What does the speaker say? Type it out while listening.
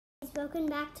welcome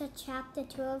back to Chapter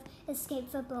 2 of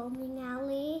Escape the Bowling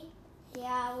Alley.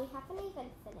 Yeah, we haven't even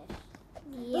finished.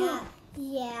 Yeah.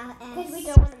 Because we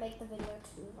don't want to make the video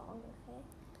too long, okay?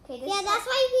 Okay. Yeah, that's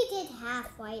why we did half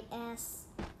white S.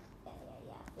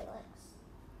 Yeah, Felix.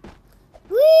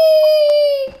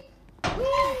 Whee!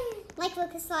 Like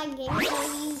Lucas Slime Games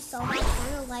where you saw my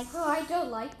channel, like, Oh, I don't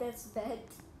like this bit.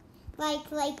 like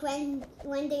when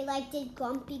they did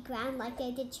Grumpy Grand, like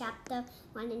they did Chapter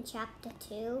 1 and Chapter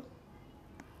 2. Oh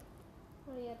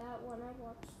yeah, that one I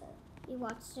watched it. You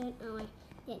watched it? Oh, I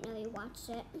didn't know you watched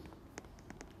it.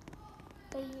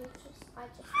 But I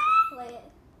just play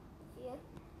it. Yeah.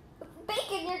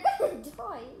 Bacon, you're gonna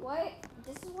die. Why?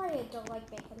 This is why I don't like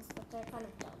bacons, but they're kind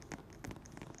of dumb.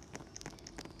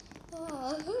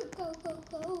 Oh,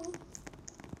 go.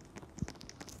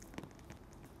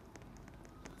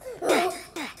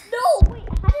 No, wait,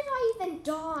 how did I even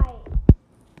die?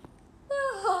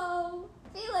 Oh,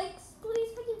 Felix, please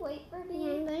can you wait for me?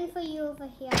 Yeah, I'm going for you over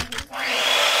here.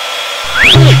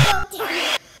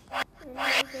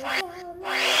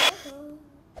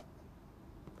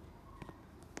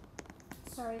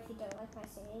 Sorry if you don't like my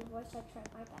singing voice, I tried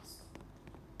my best.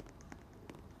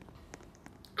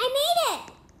 I made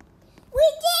it! We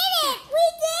did it!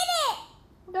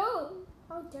 No!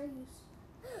 How dare you?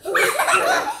 No!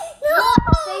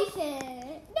 Say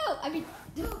it! No! I mean,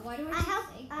 why do I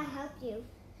say I help you.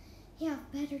 Yeah,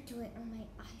 better do it on my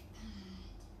iPad.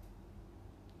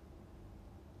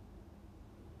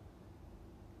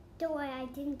 Don't worry, I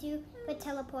didn't do the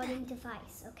teleporting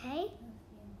device, okay?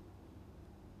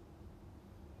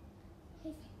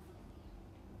 Hey,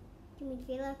 You mean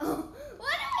Felix? oh,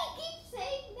 why do I keep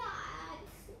saying that?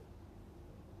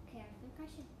 Okay, I think I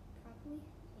should probably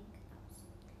think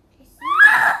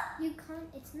outside. You can't,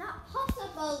 it's not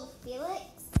possible, Felix.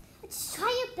 Just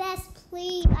try your best,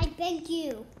 please. I beg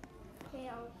you. Okay,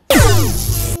 I'll...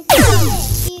 You can do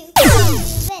this. You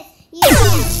can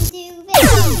do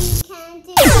this. You can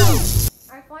do this.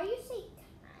 Alright, why you say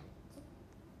can't?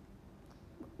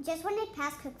 Just when it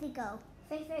pass, quickly go.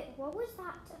 Faye, what was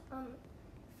that,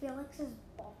 Felix's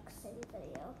boxing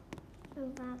video?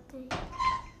 About thing.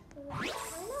 It was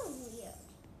kind of weird.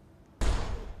 To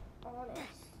be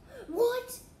honest.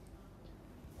 What?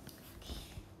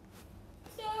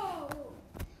 No!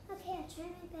 Okay, I'll try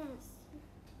my best.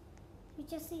 You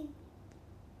just need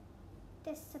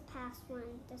this to pass one,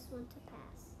 this one to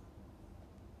pass.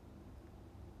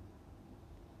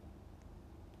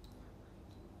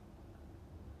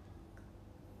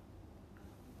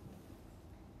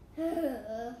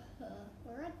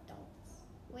 We're adults.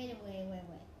 Wait.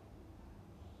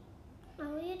 Are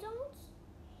we adults?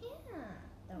 Yeah.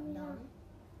 Yeah.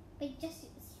 But just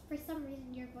for some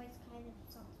reason your voice kind of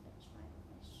sounds a bit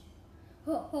childish.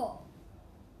 Ho ho.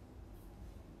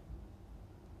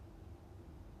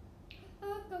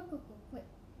 Go. Quick.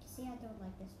 See, I don't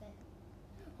like this bit.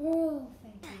 Oh,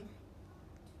 thank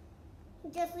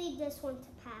you. Just leave this one to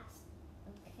pass.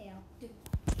 Okay, I'll do.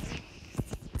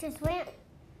 Just wait.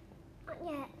 Not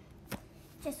yet.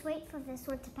 Just wait for this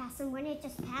one to pass. And when it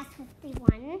just passed with the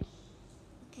one.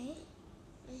 Okay.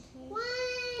 One.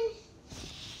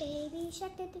 Baby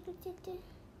shark. Baby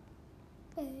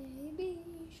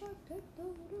shark.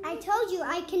 I told you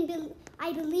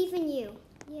I believe in you.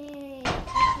 Yay.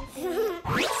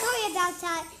 Sorry about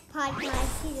that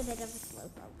podcast. He's a bit of a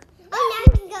slowpoke.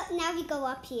 Oh, now we go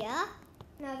up here.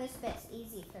 Now this bit's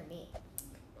easy for me.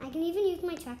 I can even use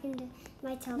my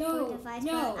my teleport device.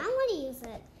 No. But I want to use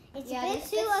it. It's Yeah, a bit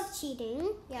this too bit's- of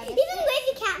cheating. Yeah, Even this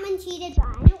Gravy Catman cheated, but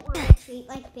I don't want to cheat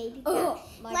like Baby Cat. Oh,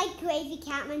 Like Gravy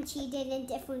Catman cheated in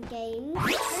different games.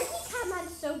 Ricky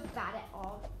Catman's so bad at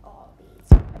all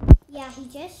these. Yeah, he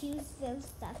just used those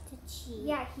stuff to cheat.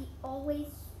 Yeah, he always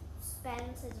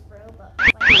spends his Robux.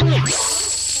 Like, I don't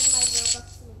spend my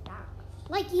Robux in that.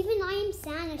 Like even I Am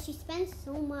Santa, she spends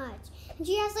so much. And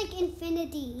she has like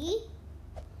infinity.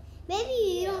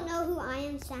 Maybe you don't know who I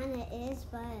Am Santa is,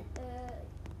 but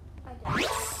I don't.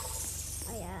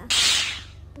 oh yeah.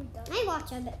 We don't. I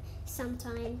watch it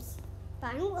sometimes.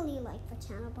 But I don't really like the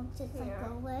channel because it's like Yeah.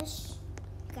 girlish.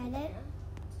 Get it?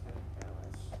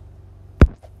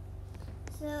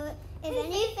 So if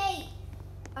any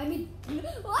I mean, why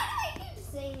do I keep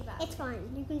saying that? it's fine.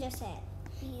 You can just say it.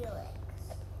 Felix.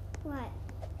 What?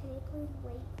 Can you please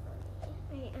wait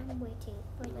for me? I am waiting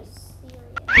for I'm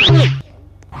you.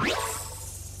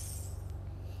 serious.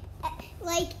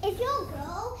 Like if you're a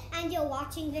girl and you're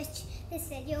watching this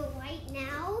video right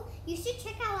now, you should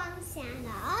check out I'm Santa.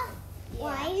 Yeah.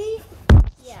 Why?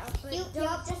 Yeah, but You-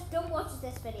 just don't watch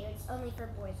this video. It's only for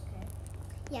boys, okay?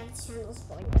 Yeah, this channel's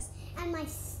for this.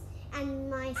 and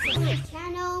my sister's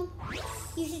channel.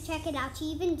 You should check it out. She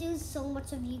even does so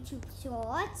much of YouTube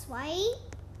shorts, right?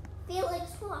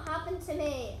 Felix, what happened to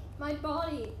me? My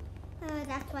body.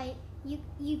 That's right.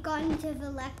 You got into the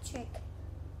electric.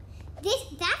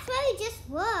 That's where we just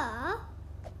were.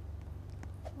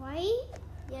 Right?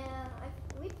 Yeah,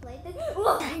 we played this.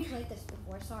 Whoa, we played this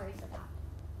before. Sorry for that.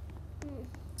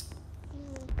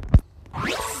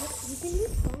 You can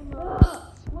use promo.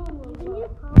 You can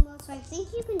use promo, so I think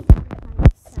you can do it by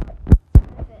yourself.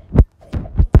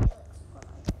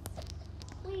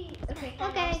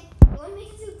 Okay. You want me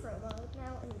to do pro mode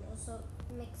now and also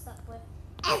mix up with.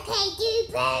 Okay, do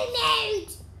pro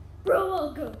mode. Pro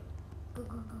mode, go. Go,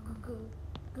 go, go, go, go.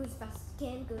 Go as fast as you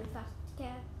can, go as fast as you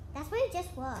can. That's where we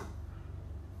just were.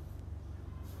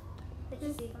 Did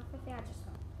you see that? I just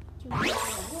got.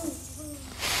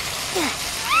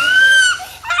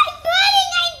 I'm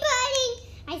burning!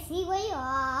 I see where you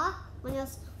are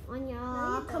on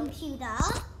your computer.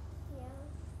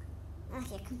 Yeah.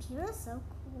 Your computer's so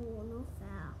cool, no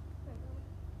fair.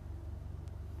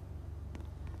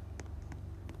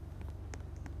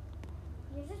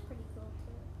 Yours is pretty cool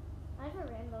too. I have a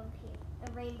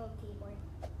rainbow keyboard.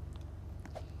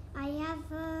 I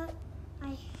have a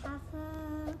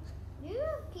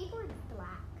Your keyboard is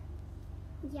black.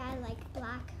 yeah, I like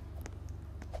black.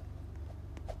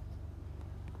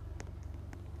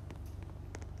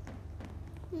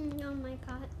 Oh my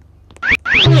god.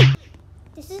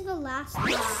 This is the last part.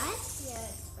 Yeah,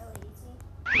 it's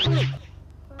really easy.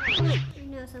 I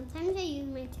know, sometimes I use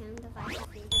my tone device to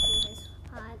do this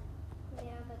part.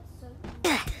 Yeah, but so.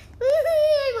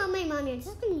 I want my mommy. I'm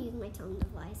just going to use my tone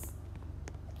device.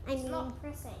 It's not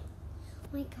pressing. Oh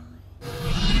my god.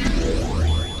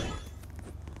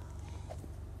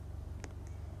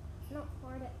 It's not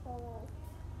hard at all.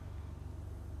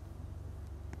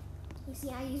 You see,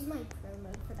 I use my pro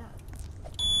mode for that.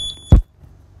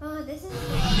 Oh, this is. Wait,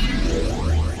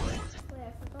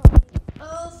 I forgot.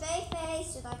 Oh, Faye,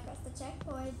 should I press the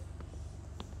checkpoint?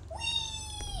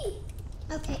 Whee!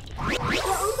 Okay, we're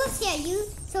almost there.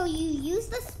 So you use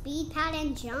the speed pad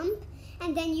and jump,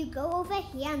 and then you go over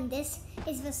here, and this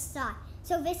is the start.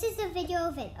 So this is the video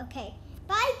of it. Okay,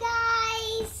 bye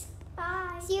guys.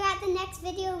 Bye. See you at the next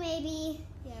video, maybe.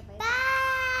 Yeah, bye. Bye.